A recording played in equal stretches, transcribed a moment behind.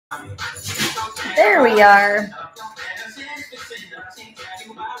There we are.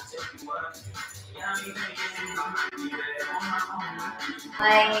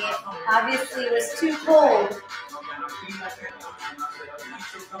 I obviously was too cold.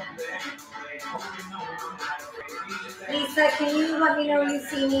 Lisa, can you let me know you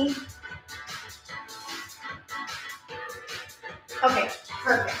see me? Okay,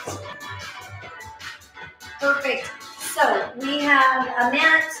 perfect. Perfect. So we have a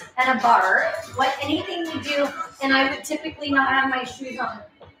mat and a bar. Anything we do, and I would typically not have my shoes on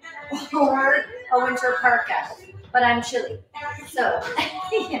or a winter parka, but I'm chilly. So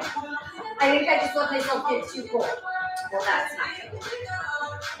yeah. I think I just let myself get too cold. Well, that's not good.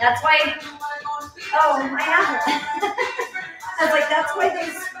 That's why, oh, I have it. I was like, that's why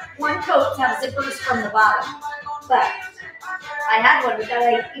those one coats have zippers from the bottom. But I had one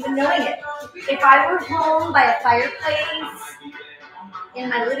without even knowing it. If I were home by a fireplace in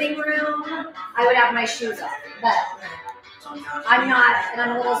my living room, I would have my shoes off. But I'm not, and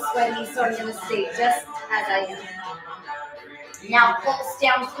I'm a little sweaty, so I'm going to stay just as I am. Now pulse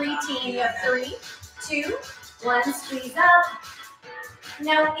down 3 team. You have 3, 2, 1, squeeze up.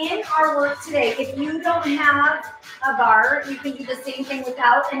 Now in our work today, if you don't have a bar, you can do the same thing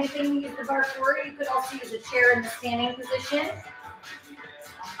without anything to use the bar for. You could also use a chair in the standing position.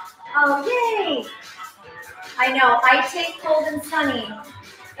 Oh, yay! I know, I take cold and sunny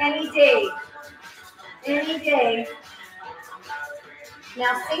any day. Any day.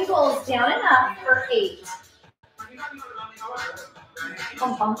 Now singles down and up for 8.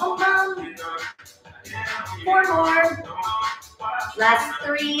 Bum, bum, bum, bum. 4 more. Last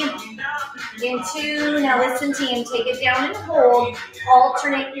 3. In 2. Now listen team, take it down and hold.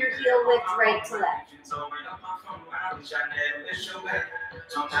 Alternate your heel lift right to left.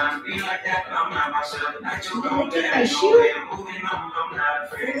 Get my shoe.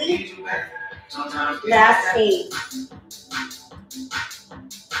 3. Last 8.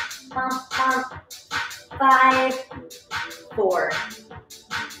 Pump, pump. 5, 4,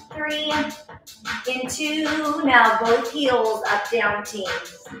 3, in 2. Now both heels up, down team.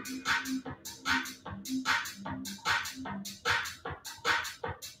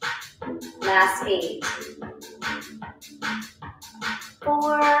 Last 8.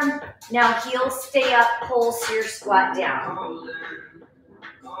 4. Now heels stay up, pulse your squat down.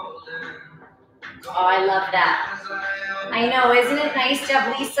 Oh, I love that. I know, isn't it nice to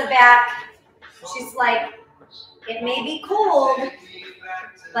have Lisa back? She's like, it may be cold,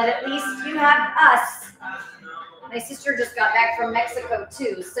 but at least you have us. My sister just got back from Mexico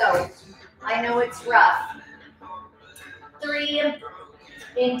too, so I know it's rough. 3,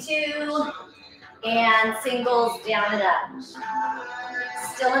 in 2, and singles down and up.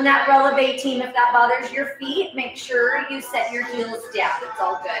 Still in that releve team. If that bothers your feet, make sure you set your heels down. It's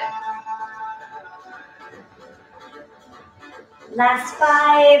all good. Last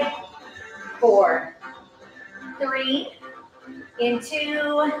 5, 4, 3, in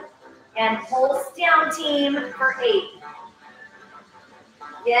 2, and pulse down team for 8.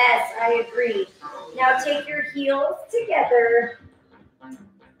 Yes, I agree. Now take your heels together.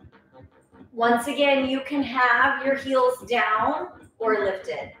 Once again, you can have your heels down or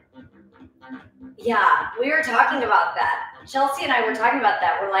lifted. Yeah, we were talking about that. Chelsea and I were talking about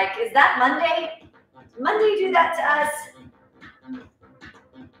that. We're like, is that Monday? Did Monday do that to us?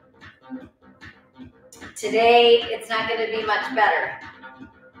 Today, it's not going to be much better.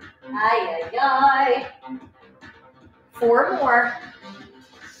 Ay, ay, ay. 4 more.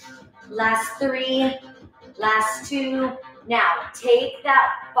 Last 3. Last 2. Now, take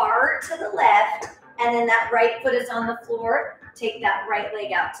that bar to the left, and then that right foot is on the floor. Take that right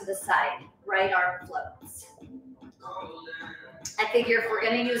leg out to the side. Right arm floats. I figure if we're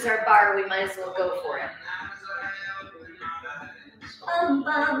going to use our bar, we might as well go for it.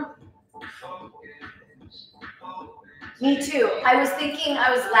 Me too. I was thinking,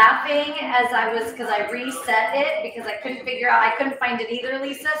 I was laughing as I was, because I reset it, because I couldn't figure out, I couldn't find it either,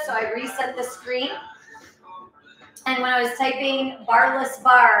 Lisa, so I reset the screen. And when I was typing barless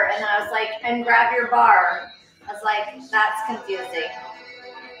bar, and I was like, and grab your bar, I was like, that's confusing.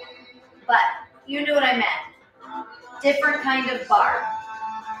 But you knew what I meant. Different kind of bar.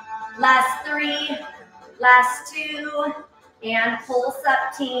 Last 3, last 2, and pulse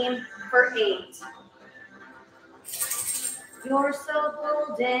up team for 8. You're so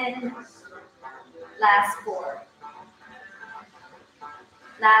golden. Last 4.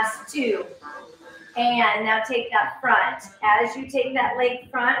 Last 2. And now take that front. As you take that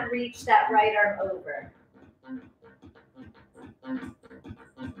leg front, reach that right arm over.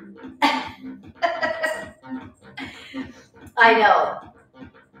 I know.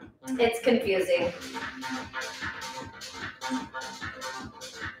 It's confusing.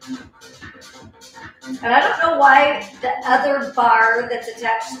 And I don't know why the other bar that's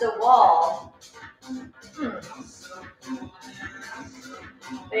attached to the wall,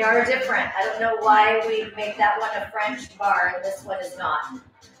 they are different. I don't know why we make that one a French bar and this one is not.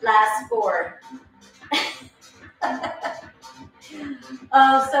 Last 4.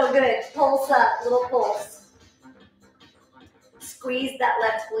 Oh, so good. Pulse up, little pulse. Squeeze that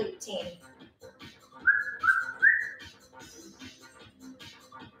left glute, team.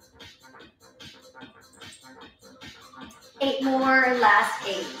 Eight more, last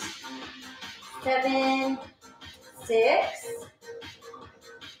 8. 7, 6.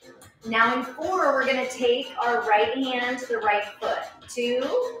 Now in 4, we're gonna take our right hand to the right foot.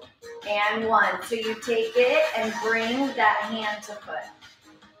 2 and 1. So you take it and bring that hand to foot.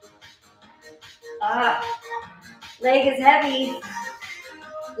 Leg is heavy.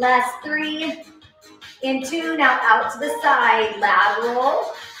 Last 3. In 2, now out to the side,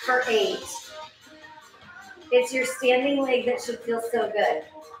 lateral for 8. It's your standing leg that should feel so good.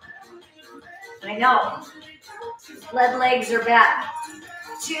 I know. Lead legs are back.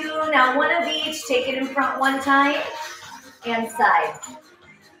 2, now 1 of each. Take it in front 1 time and side.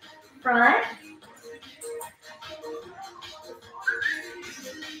 Front.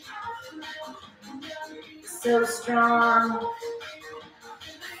 So strong.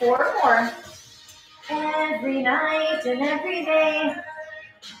 4 more. Every night and every day.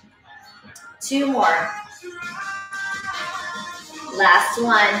 2 more. Last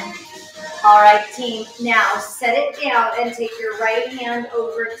 1. All right, team. Now set it down and take your right hand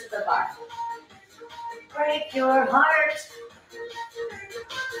over to the bar. Break your heart.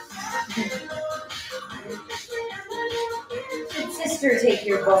 Good sister, take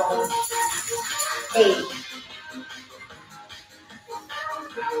your bones. 8.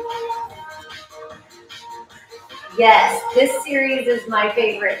 Yes, this series is my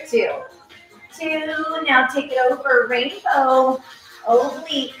favorite too. 2, now take it over, rainbow,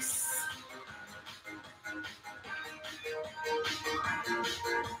 obliques.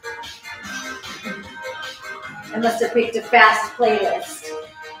 I must have picked a fast playlist.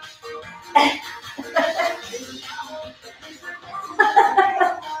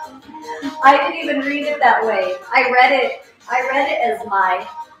 I didn't even read it that way. I read it as my,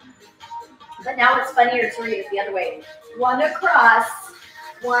 but now it's funnier to read it the other way. 1 across,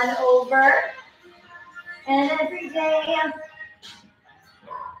 1 over, and every day.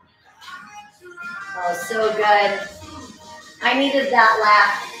 Oh, so good. I needed that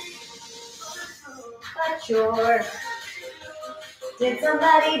laugh. But sure. Did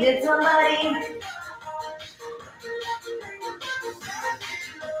somebody?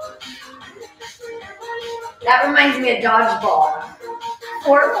 That reminds me of dodgeball.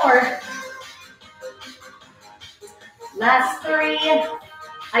 4 more. Last 3.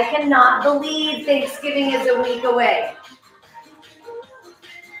 I cannot believe Thanksgiving is a week away.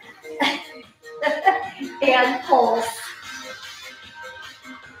 And pulse.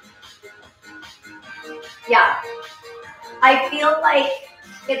 Yeah. I feel like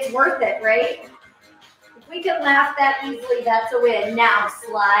it's worth it, right? If we can laugh that easily, that's a win. Now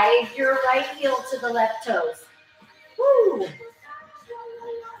slide your right heel to the left toes. Woo.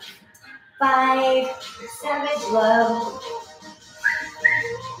 5, savage love.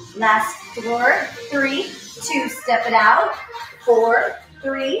 Last 4, 3, 2, step it out. 4,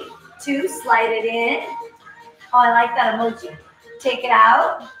 3, 2, slide it in. Oh, I like that emoji. Take it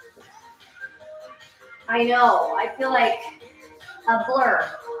out. I know, I feel like a blur.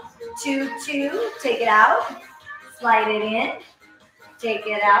 2, 2, take it out. Slide it in. Take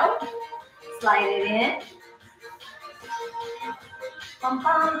it out. Slide it in. Bum,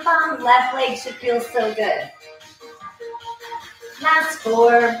 bum, bum. Left leg should feel so good. Last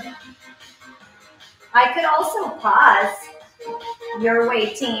 4. I could also pause. Your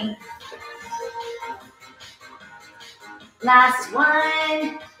way, team. Last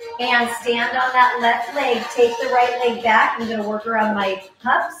 1. And stand on that left leg. Take the right leg back. I'm going to work around my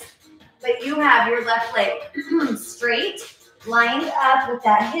pups. But you have your left leg straight, lined up with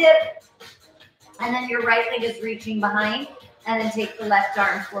that hip. And then your right leg is reaching behind. And then take the left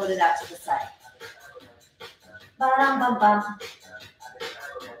arm, float it out to the side. Ba-dum-bum-bum.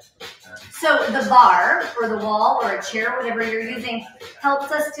 So the bar or the wall or a chair, whatever you're using,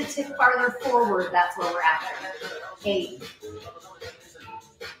 helps us to tip farther forward. That's where we're at. 8.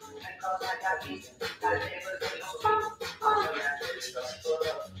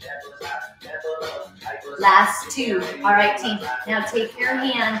 Last 2. All right, team. Now take your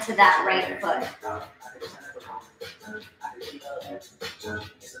hand to that right foot.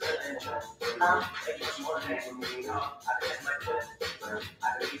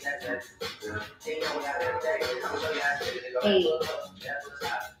 8.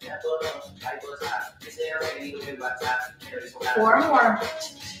 4 more.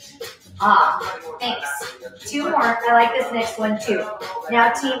 Thanks. 2 more. I like this next one too.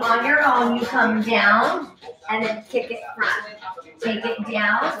 Now team, on your own, you come down and then kick it front. Take it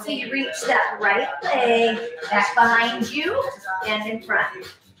down so you reach that right leg back behind you and in front.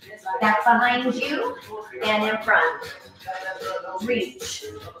 Back behind you and in front. Reach.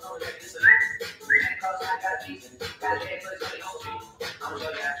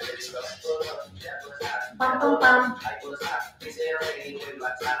 Bum, bum, bum.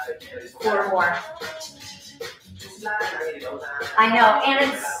 4 more. I know,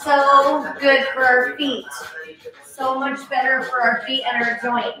 and it's so good for our feet. So much better for our feet and our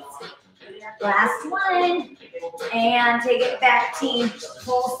joints. Last one. And take it back, team.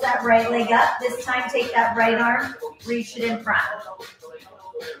 Pulse that right leg up. This time, take that right arm. Reach it in front.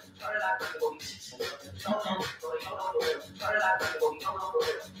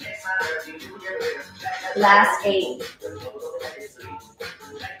 Last 8.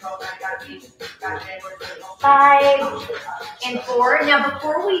 5 and 4. Now,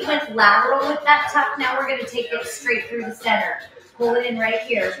 before we went lateral with that tuck, now we're going to take it straight through the center. Pull it in right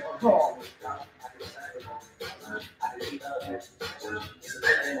here. Pull.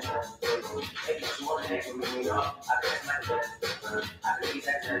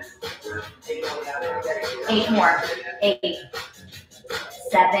 Eight more. 8,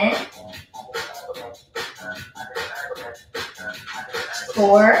 7,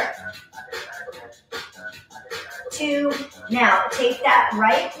 4, 2. Now take that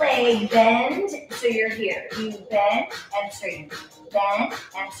right leg, bend so you're here. You bend and straighten. Bend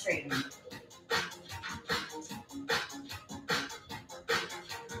and straighten.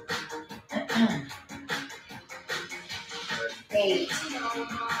 Eight.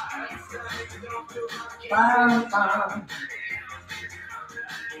 Bum, bum.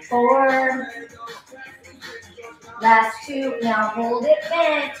 4. Last 2. Now hold it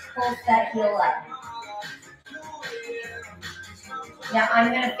bent. Hold that heel up. Now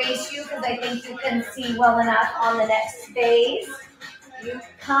I'm going to face you because I think you can see well enough on the next phase. You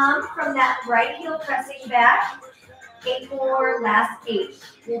come from that right heel pressing back. 8 more. Last 8.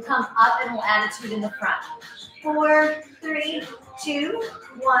 We'll come up and we'll attitude in the front. 4, 3, 2,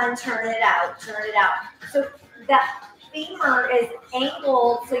 1. Turn it out. Turn it out. So that femur is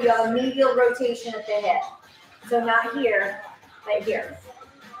angled so you have a medial rotation at the hip. So not here, but here.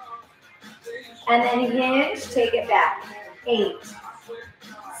 And then hinge, take it back. 8,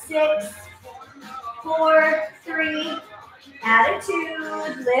 6, 4, 3,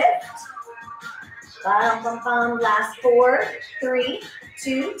 attitude, lift. Bum, bum, bum. Last 4, 3,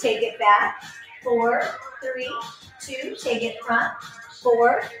 2, take it back. 4, 3, 2, take it front.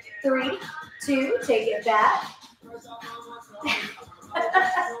 4, 3, 2, take it back.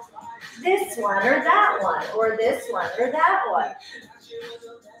 This one or that one, or this one or that one.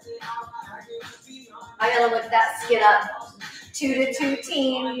 I gotta lift that skid up. 2 to 2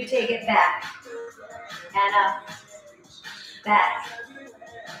 team, you take it back. And up. Back.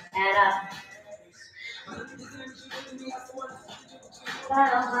 And up.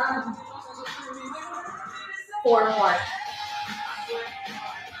 4 more.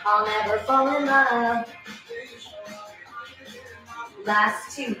 I'll never fall in love.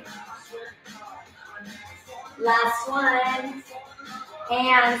 Last 2. Last 1.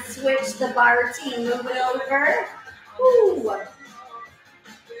 And switch the bar team. Move it over. Woo.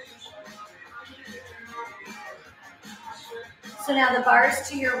 So now the bar's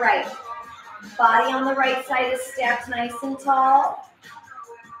to your right. Body on the right side is stacked nice and tall.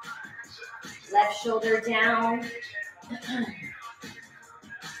 Left shoulder down.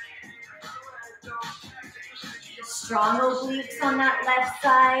 Strong obliques on that left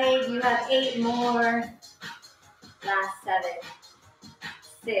side. You have 8 more. Last 7,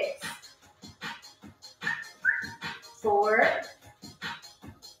 6, 4.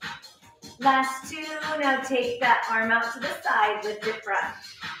 Last 2. Now take that arm out to the side, lift it front.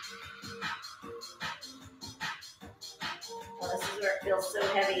 Well, this is where it feels so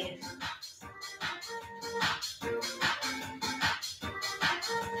heavy.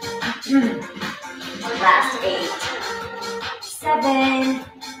 Last 8, 7,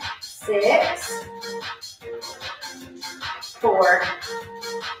 6, 4.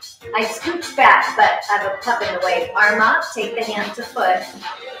 I scooch back, but I have a pup in the way. Arm up, take the hand to foot.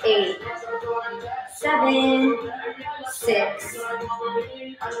 8, 7, 6,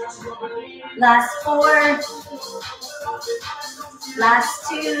 last 4, last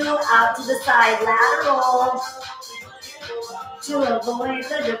 2, out to the side, lateral, to avoid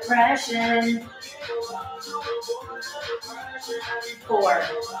the depression. 4.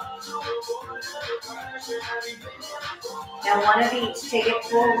 Now one of each, take it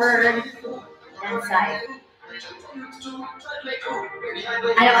forward and side.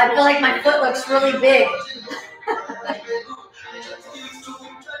 I know, I feel like my foot looks really big.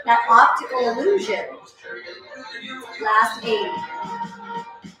 That optical illusion. Last 8.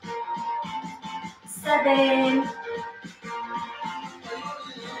 7.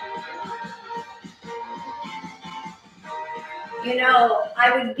 You know,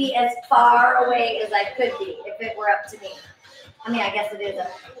 I would be as far away as I could be if it were up to me. I mean, I guess it is a,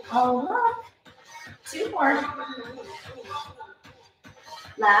 oh look, 2 more.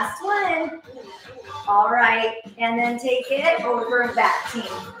 Last one. All right, and then take it over and back, team.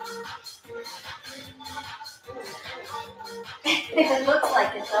 It looks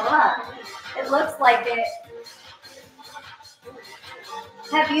like it though, huh? It looks like it.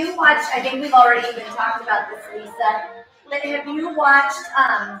 Have you watched, I think we've already even talked about this, Lisa, but have you watched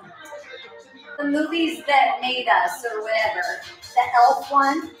the movies that made us or whatever? The Elf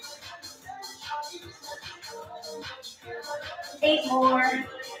one? 8 more.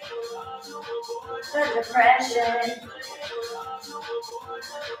 The depression.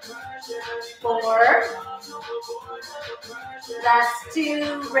 4. Last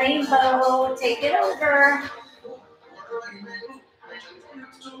 2. Rainbow. Take it over.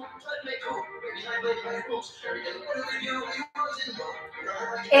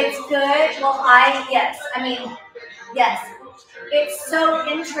 It's good. Well, yes. It's so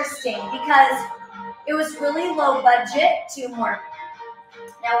interesting because it was really low budget. 2 more.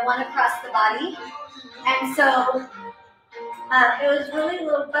 Now 1 across the body. And so it was really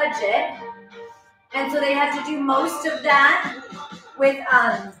low budget. And so they had to do most of that with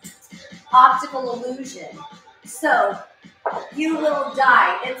optical illusion. So you will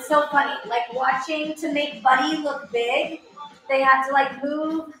die. It's so funny. Like watching to make Buddy look big, they had to like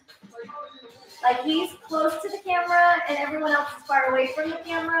move. Like he's close to the camera and everyone else is far away from the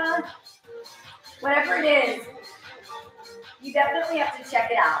camera. Whatever it is, you definitely have to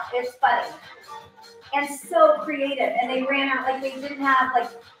check it out. It's funny. And so creative. And they ran out, like they didn't have, like,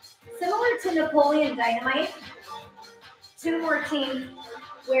 similar to Napoleon Dynamite, 2 more teams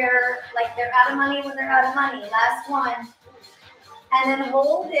where, like, they're out of money when they're out of money. Last one. And then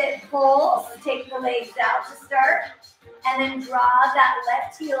hold it, pulse, take the legs out to start, and then draw that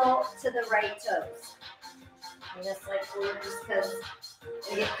left heel to the right toes. And just like, just because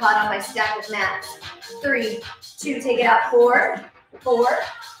I get caught on my stack of mats. 3, 2, take it out. 4, 4,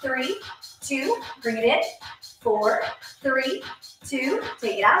 3, 2, bring it in. 4, 3, 2,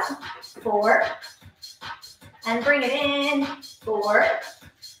 take it out. 4, and bring it in. 4,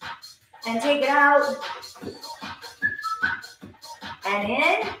 and take it out. And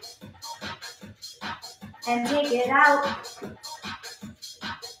in, and take it out,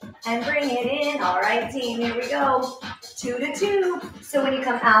 and bring it in. All right, team, here we go. 2 to 2. So when you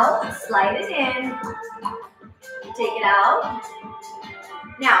come out, slide it in, take it out.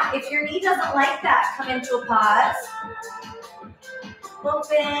 Now, if your knee doesn't like that, come into a pause.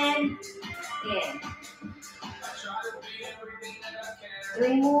 Open, in.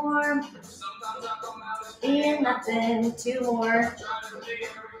 3 more. And nothing. 2 more.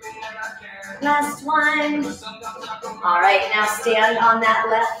 Last one. All right, now stand on that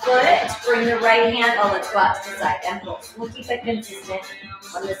left foot. Bring the right hand. Oh, let's go out to the side and pull. We'll keep it consistent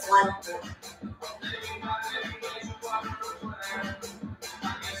on this one.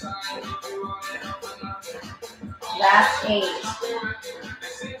 Last 8.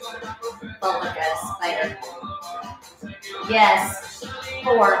 Oh, look at a spider. Yes.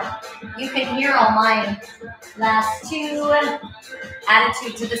 4. You can hear all mine. Last 2.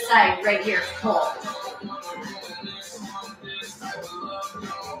 Attitude to the side, right here. Pull.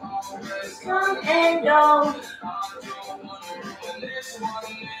 Come and go.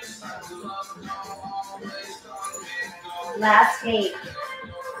 Last 8.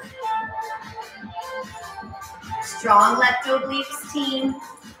 Strong left obliques, team.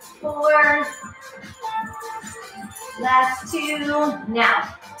 4. Last 2.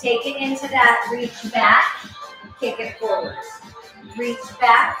 Now, take it into that reach back. Kick it forward. Reach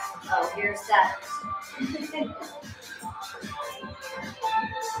back. Oh, here's that.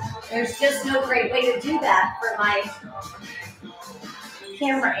 There's just no great way to do that for my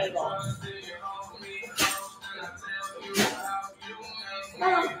camera angle.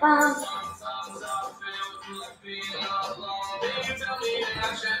 Bum, bum.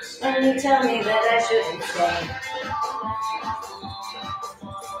 And you tell me that I shouldn't stay.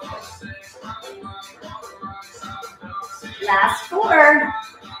 Last 4,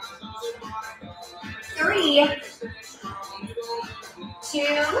 3, 2,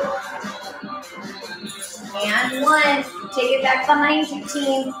 and 1. Take it back behind you,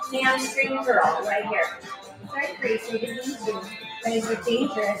 team. Hamstring curl right here. Sorry, Grace, I didn't mean to. But is it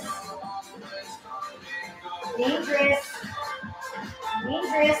dangerous? Dangerous.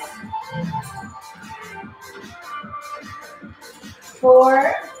 Dangerous.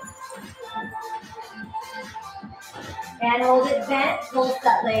 4. And hold it bent. Pull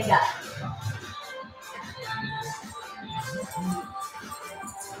that leg up.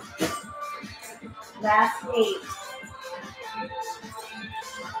 Last 8.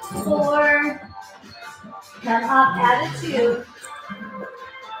 4. Come up, attitude.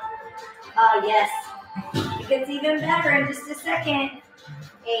 Oh, yes. It gets even better in just a second.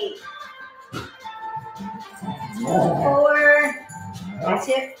 8. 4.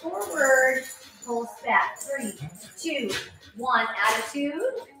 Tip forward. Pulse back. 3, 2, 1. Attitude.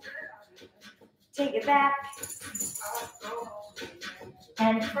 Take it back.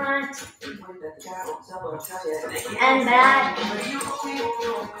 And front. And back.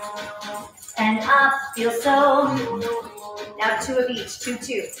 And up. Feel so. Now 2 of each. 2,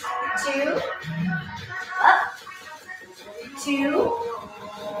 2. 2. Up. 2.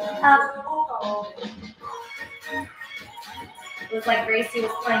 Up. It was like Gracie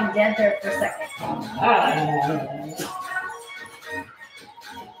was playing dead there for a second.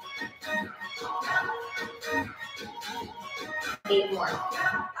 8 more.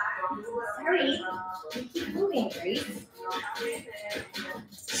 Sorry. You keep moving, Grace.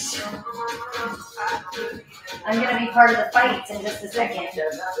 I'm going to be part of the fight in just a second.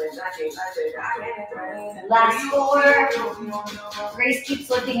 Last 4. Grace keeps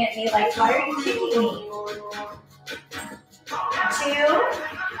looking at me like, why are you kicking me? 2.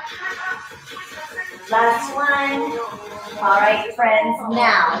 Last 1. All right, friends.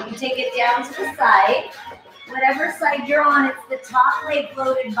 Now, you take it down to the side. Whatever side you're on, it's the top leg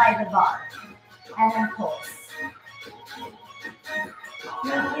floated by the bar. And then pulse.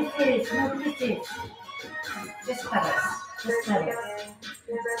 No kisses, no kisses. Just cuddles. Just cuddles.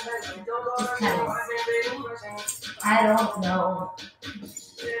 Just cuddles. I don't know.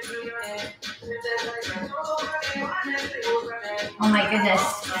 Oh my goodness.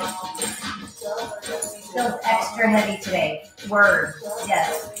 Feels extra heavy today. Word. Yes.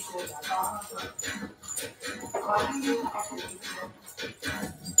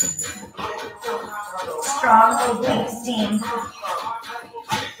 Strong obliques, team.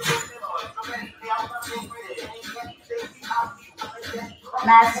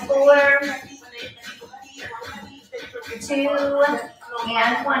 Last 4, 2,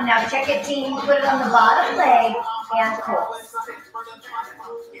 and 1. Now check it, team. Put it on the bottom leg and pull.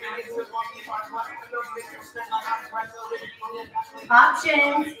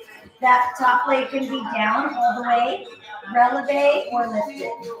 Options. That top leg can be down all the way, releve, or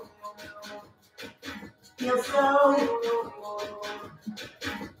lifted. Feel slow.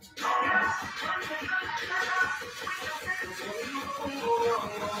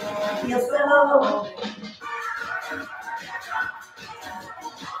 Feel slow.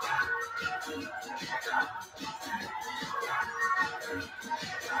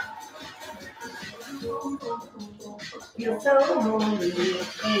 Feel so holy.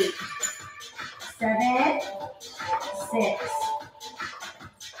 8, 7, 6.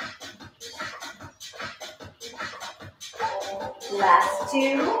 Last 2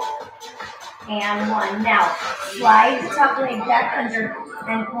 and 1. Now slide the top leg back under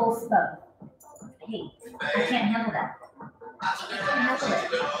and pulse both. Hey, I can't handle that. I can't handle it.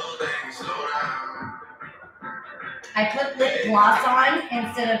 I put lip gloss on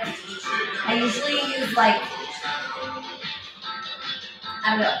instead of, I usually use like, I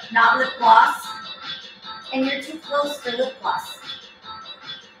don't know, not lip gloss. And you're too close for lip gloss.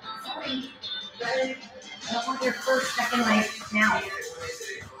 Sorry. I don't want your fur stuck in my mouth.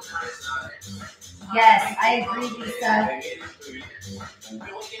 Yes, I agree, Lisa.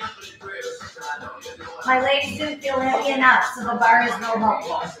 My legs didn't feel heavy enough, so the bar is real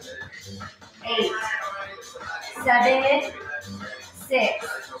helpful. 8, 7, 6.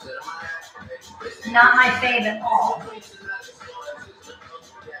 Not my fave at all.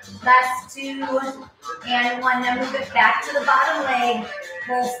 Last 2 and 1. Now move it back to the bottom leg.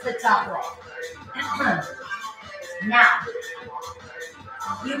 Pulse the top leg. Now,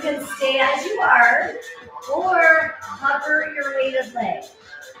 you can stay as you are or hover your weighted leg.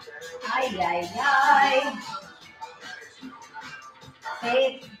 Ay, ay, ay.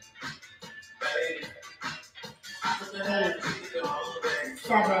 8,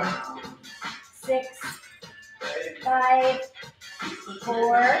 7, 6, 5,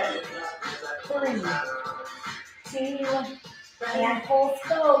 4, 3, 2, and full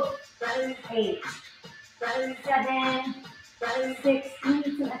scope. 8, 7, 6, you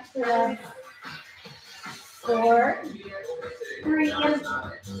need some extra. 4, 3,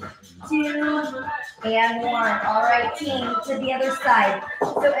 2, and 1. All right, team, to the other side.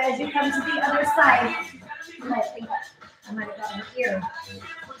 So as you come to the other side, I might have got it here.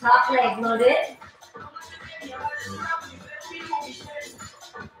 Top leg loaded.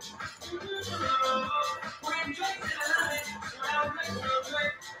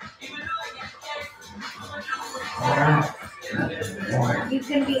 You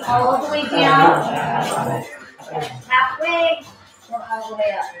can be all the way down, halfway, or all the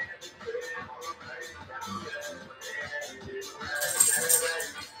way up.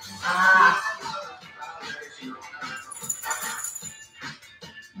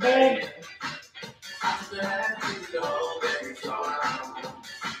 Big.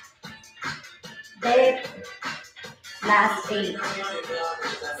 Big. Last 8.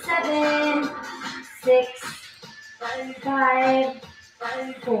 7, 6, 5,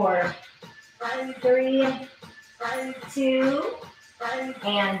 4, 3, 2,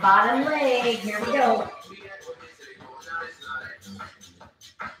 and bottom leg. Here we go.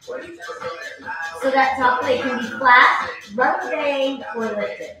 So that top leg can be flat, rotating, or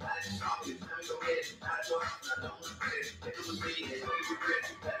lifted.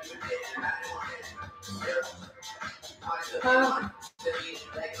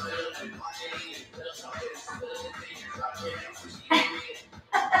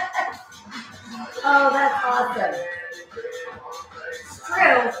 Oh, that's awesome.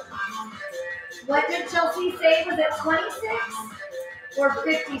 True. What did Chelsea say? Was it 26 or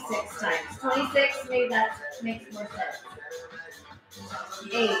 56 times? 26, maybe that makes more sense.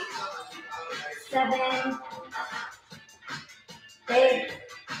 8, 7, 8,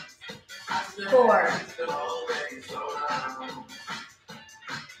 4,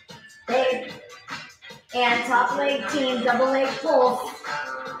 8, and top leg team, double leg pulse.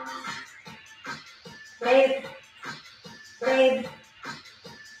 Babe, babe,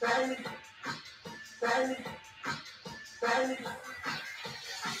 babe, babe, babe.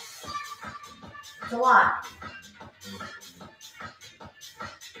 It's a lot.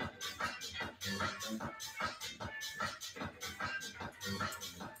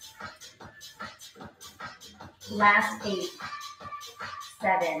 Last 8,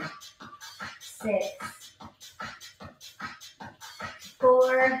 7, 6,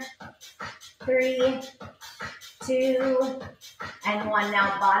 4, 3, 2, and 1.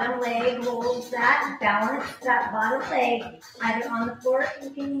 Now bottom leg holds that, balance that bottom leg either on the floor.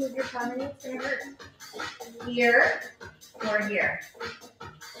 You can use your tongue and it's gonna hurt. Here or here.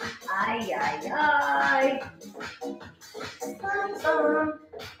 Ay, ay, ay.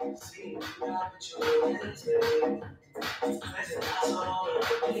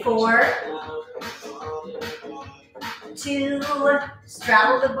 4, 2,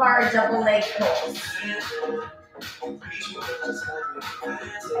 straddle the bar, double leg pulls.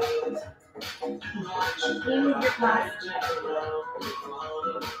 You move your butt.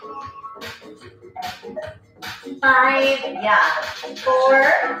 5, yeah.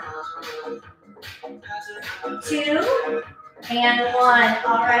 4, 2, and 1.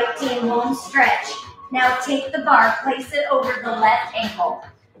 All right, team, home stretch. Now take the bar, place it over the left ankle.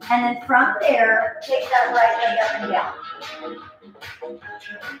 And then from there, take that right leg up and down.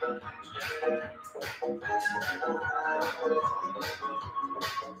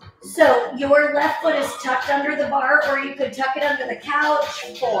 So your left foot is tucked under the bar, or you could tuck it under the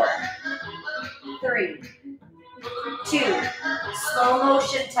couch. 4, 3, 2. Slow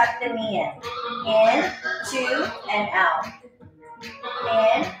motion, tuck the knee in, 2, and out.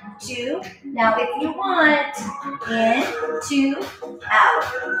 In, 2. Now if you want, in, 2, out.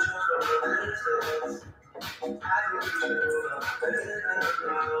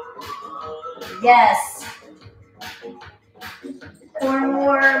 Yes. 4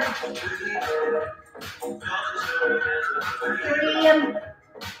 more. 3,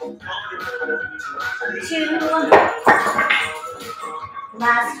 2.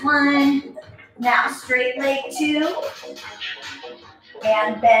 Last one. Now straight leg 2.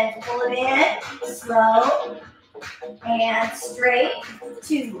 And bend, pull it in, slow, and straight,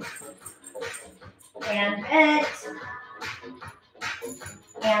 2. And bend,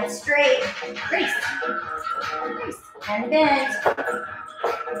 and straight, crease, and bend.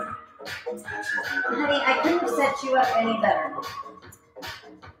 Honey, I couldn't have set you up any better.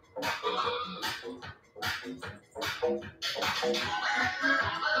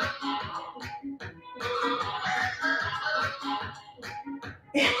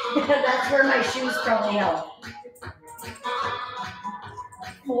 That's where my shoes probably help.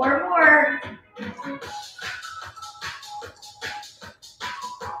 4 more.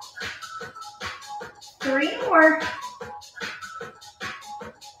 3 more.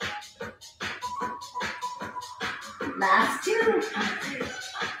 Last 2.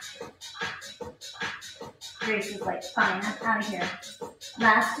 Grace is like, fine, I'm out of here.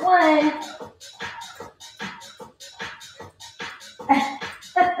 Last 1.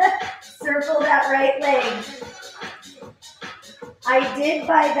 Circle that right leg. I did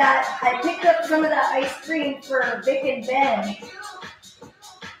buy that. I picked up some of that ice cream for Vic and Ben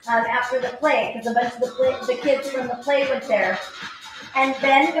after the play, because a bunch of the kids from the play went there. And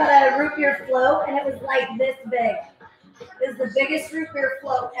Ben got a root beer float, and it was like this big. It was the biggest root beer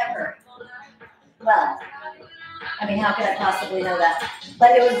float ever. Well, I mean, how could I possibly know that?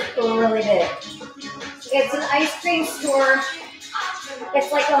 But it was really big. It's an ice cream store.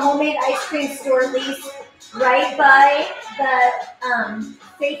 It's like a homemade ice cream store, lease right by the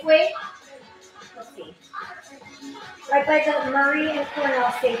Safeway. Let's see. Right by the Murray and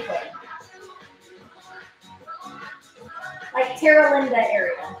Cornell Safeway. Like Terra Linda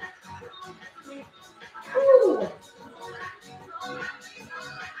area. Ooh.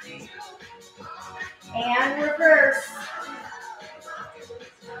 And reverse.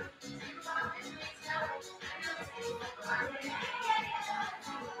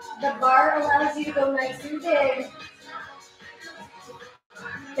 The bar allows you to go nice and big.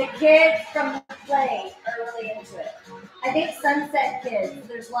 The kids from the play are really into it. I think Sunset Kids.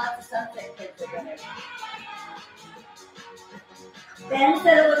 There's lots of Sunset Kids that go there. Ben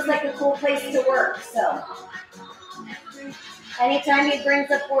said it looks like a cool place to work, so anytime he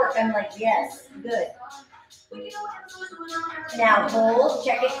brings up work, I'm like, yes, good. Now hold,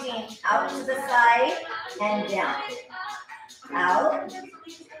 check it, team. Out to the side and down. Out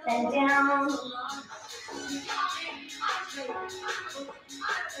and down.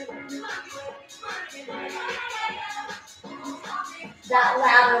 That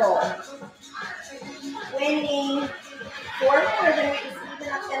lateral. Winning. 4 more, then we can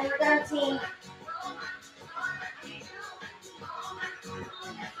even up, then we're done, team.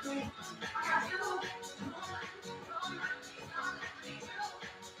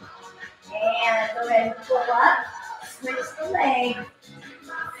 And go ahead and pull up, switch the leg.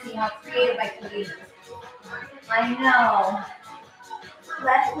 See how creative I can be. I know.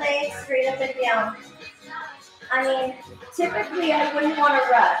 Left leg straight up and down. I mean, typically I wouldn't want to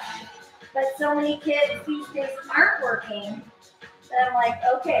rush, but so many kids these days aren't working that I'm like,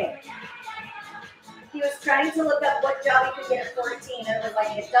 okay. He was trying to look up what job he could get at 14, and it was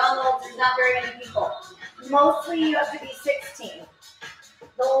like McDonald's. There's not very many people. Mostly you have to be 16.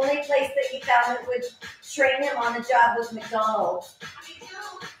 The only place that he found that would train him on the job was McDonald's.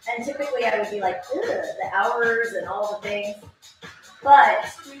 And typically I would be like, ugh, the hours and all the things. But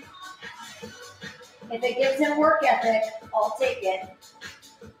if it gives him work ethic, I'll take it.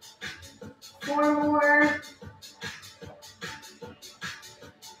 4 more.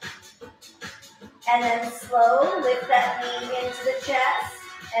 And then slow, lift that knee into the chest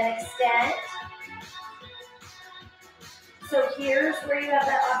and extend. So here's where you have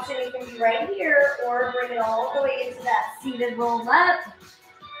that option. You can be right here or bring it all the way into that seated roll up.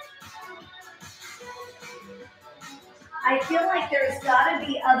 I feel like there's got to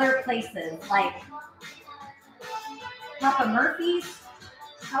be other places, like Papa Murphy's.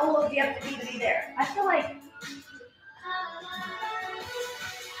 How old do you have to be there? I feel like,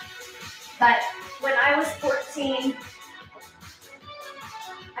 but when I was 14,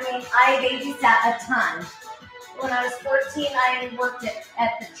 I mean, I babysat a ton. When I was 14, I worked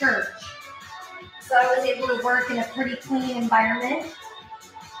at the church. So I was able to work in a pretty clean environment.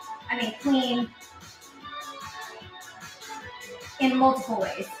 I mean, clean in multiple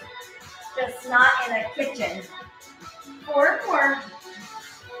ways. Just not in a kitchen. 4 more.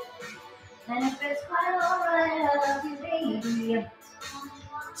 And if it's quite alright, I love you, baby.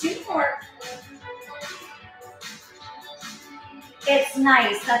 2 more. It's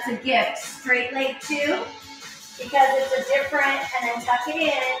nice. That's a gift. Straight leg 2, because it's a different, and then tuck it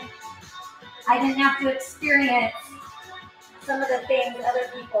in. I didn't have to experience some of the things other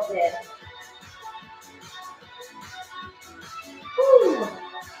people did. Woo.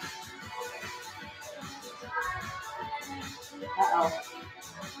 Uh-oh.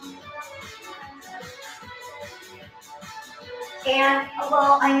 And,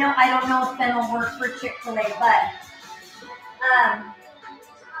 well, I don't know if Ben will work for Chick-fil-A, but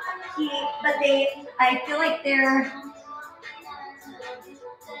I feel like they're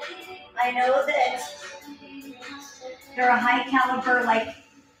I know that they're a high caliber, like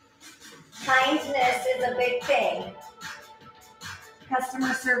kindness is a big thing.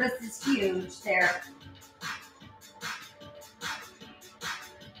 Customer service is huge there.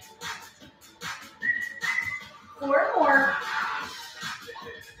 Four more.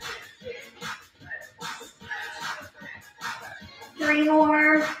 Three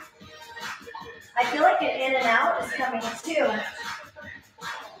more. I feel like an in and out is coming too.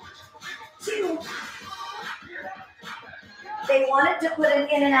 Two. They wanted to put an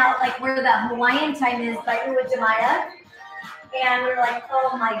in and out like where the Hawaiian time is by Uwajimaya. And we're like,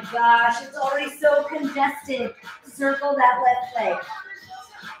 oh my gosh, it's already so congested. Circle that left leg.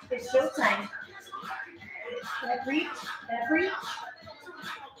 It's showtime. Can I preach? Can I preach?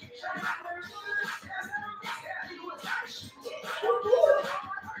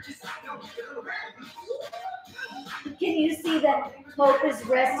 Can you see that Hope is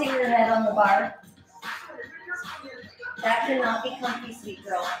resting her head on the bar? That cannot be comfy, sweet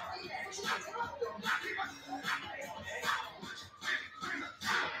girl.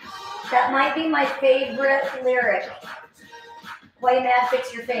 That might be my favorite lyric. Why you mad,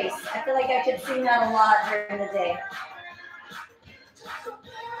 fix your face. I feel like I could sing that a lot during the day.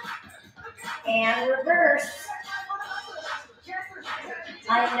 And reverse.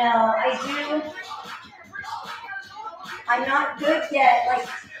 I know, I do. I'm not good yet. Like,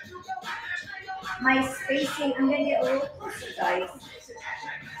 my spacing, I'm going to get a little closer, guys.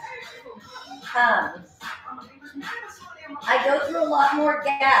 I go through a lot more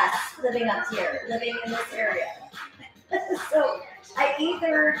gas living up here, living in this area. So I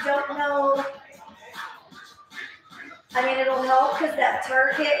either don't know, I mean, it'll help because that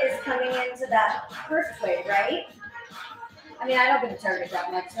Target is coming into that first way, right? I mean, I don't go to Target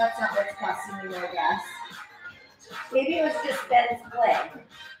that much. That's not what's costing me more gas. Maybe it was just Ben's leg.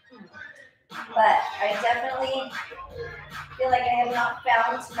 But I definitely feel like I have not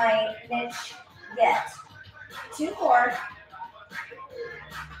found my niche yet. Two more.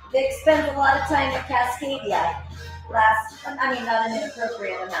 Vic spent a lot of time at Cascadia not an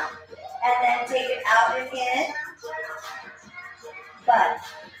inappropriate amount. And then take it out and in. But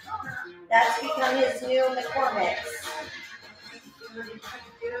that's become his new McCormick's.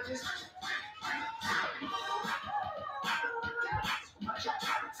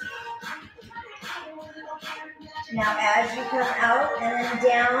 Now as you come out and then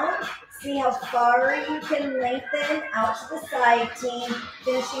down, see how far you can lengthen out to the side, team,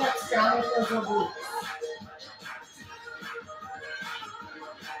 finishing up strong with those obliques.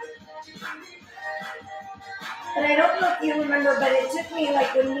 And I don't know if you remember, but it took me,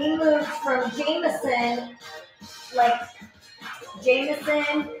 like, when we moved from Jameson,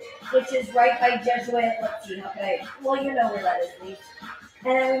 which is right by Jesuit, let's see, okay, well, you know where that is, Lee.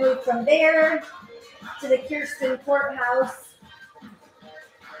 And then we moved from there to the Kirsten Courthouse.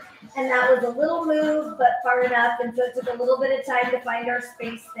 And that was a little move, but far enough. And so it took a little bit of time to find our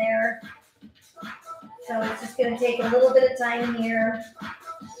space there. So it's just going to take a little bit of time here.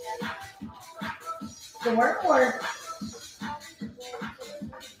 So work for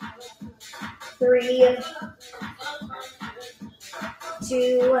 3,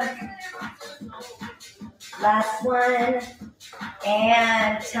 2, last one,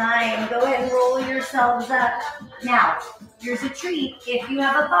 and time. Go ahead and roll yourselves up. Now, here's a treat. If you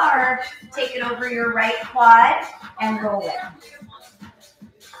have a bar, take it over your right quad and roll it.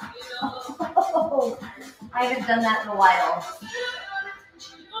 Oh, I haven't done that in a while.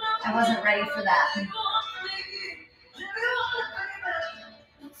 I wasn't ready for that.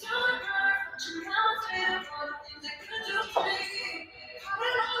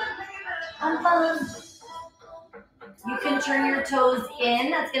 You can turn your toes in.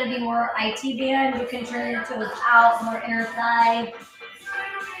 That's going to be more IT band. You can turn your toes out, more inner thigh.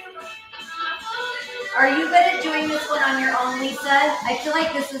 Are you good at doing this one on your own, Lisa? I feel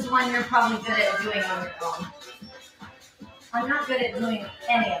like this is one you're probably good at doing on your own. I'm not good at doing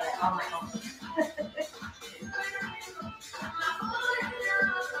any of it on my own.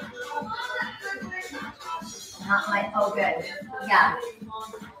 Not my, oh good. Yeah.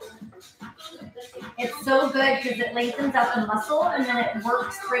 It's so good because it lengthens out the muscle and then it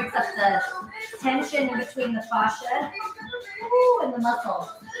breaks up the tension in between the fascia and the muscle.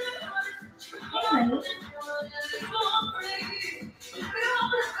 Hey, honey.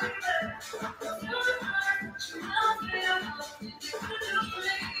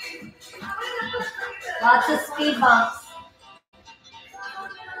 Lots of speed bumps.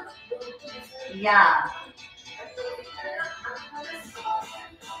 Yeah.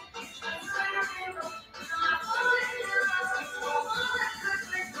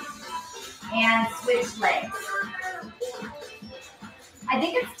 and switch legs. I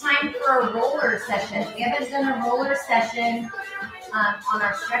think it's time for a roller session. We haven't done a roller session on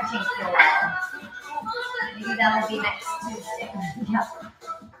our stretching for a while. Maybe that'll be next Tuesday. Yep.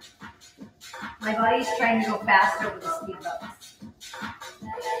 My body's trying to go fast over the speed bumps.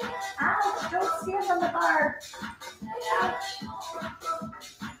 Ouch, don't stand on the bar. Ouch.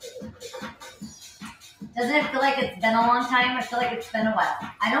 Doesn't it feel like it's been a long time? I feel like it's been a while.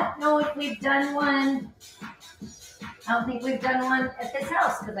 I don't know if we've done one. I don't think we've done one at this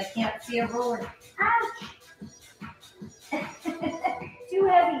house because I can't see a roller. Ouch! Too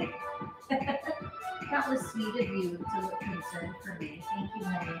heavy. That was sweet of you to look concerned for me. Thank you,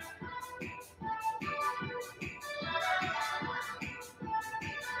 honey.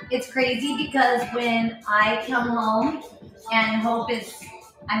 It's crazy because when I come home and Hope is,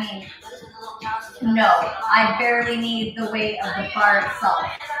 no, I barely need the weight of the bar itself.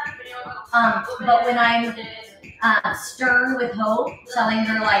 But when I'm stern with Hope, telling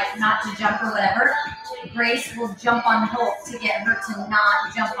her like not to jump or whatever, Grace will jump on Hope to get her to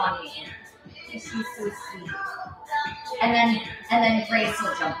not jump on me. She's so sweet. And then Grace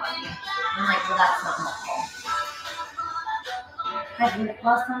will jump on me. I'm like, well, that's not helpful. I have lip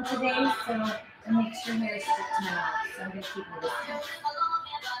gloss on today, so it makes your hair stick to my mouth. So I'm gonna keep it this way.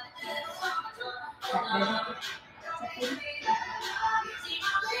 Is that good? Is that good?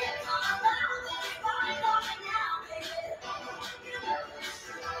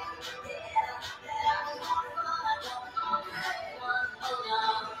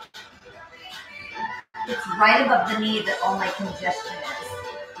 It's right above the knee that all my congestion is.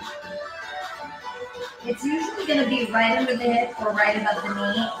 It's usually going to be right under the hip or right above the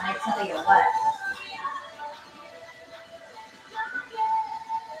knee, and I tell you what.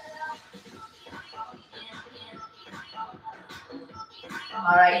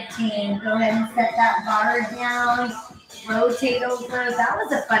 All right, team, go ahead and set that bar down. Rotate over. That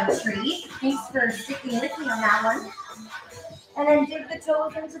was a fun treat. Thanks for sticking with me on that one. And then dig the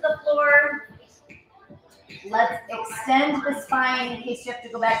toes into the floor. Let's extend the spine in case you have to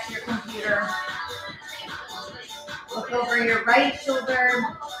go back to your computer. Look over your right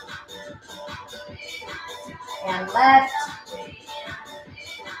shoulder and left.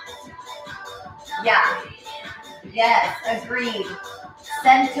 Yeah. Yes, agreed.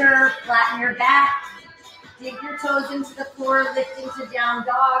 Center, flatten your back. Dig your toes into the floor, lift into down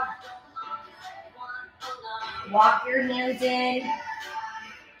dog. Walk your hands in.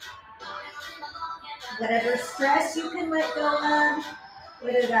 Whatever stress you can let go of,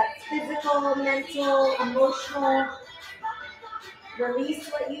 whether that's physical, mental, emotional, release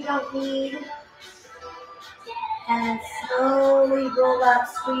what you don't need, and then slowly roll up,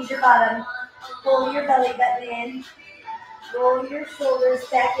 squeeze your bottom, pull your belly button in, roll your shoulders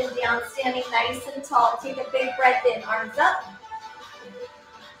back and down, standing nice and tall. Take a big breath in, arms up.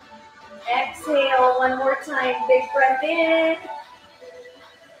 Exhale, one more time, big breath in.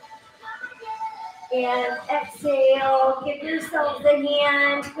 And exhale, give yourselves a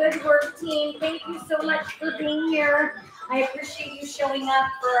hand. Good work, team. Thank you so much for being here. I appreciate you showing up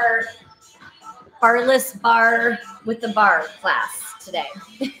for our barless bar with the bar class today.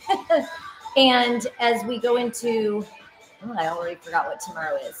 And as we go into, I already forgot what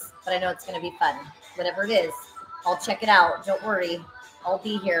tomorrow is, but I know it's going to be fun. Whatever it is, I'll check it out. Don't worry. I'll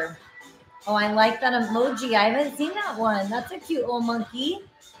be here. Oh, I like that emoji. I haven't seen that one. That's a cute little monkey.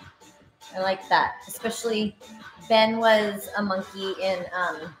 I like that. Especially Ben was a monkey in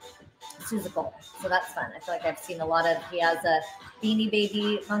Seussical. So that's fun. I feel like I've seen a lot of, he has a Beanie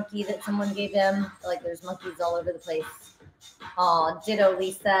Baby monkey that someone gave him. I feel like there's monkeys all over the place. Oh, ditto,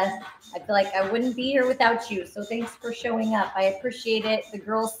 Lisa. I feel like I wouldn't be here without you. So thanks for showing up. I appreciate it. The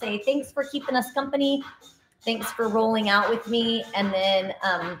girls say, thanks for keeping us company. Thanks for rolling out with me. And then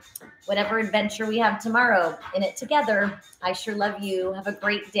whatever adventure we have tomorrow in it together, I sure love you. Have a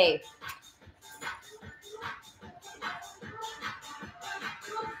great day.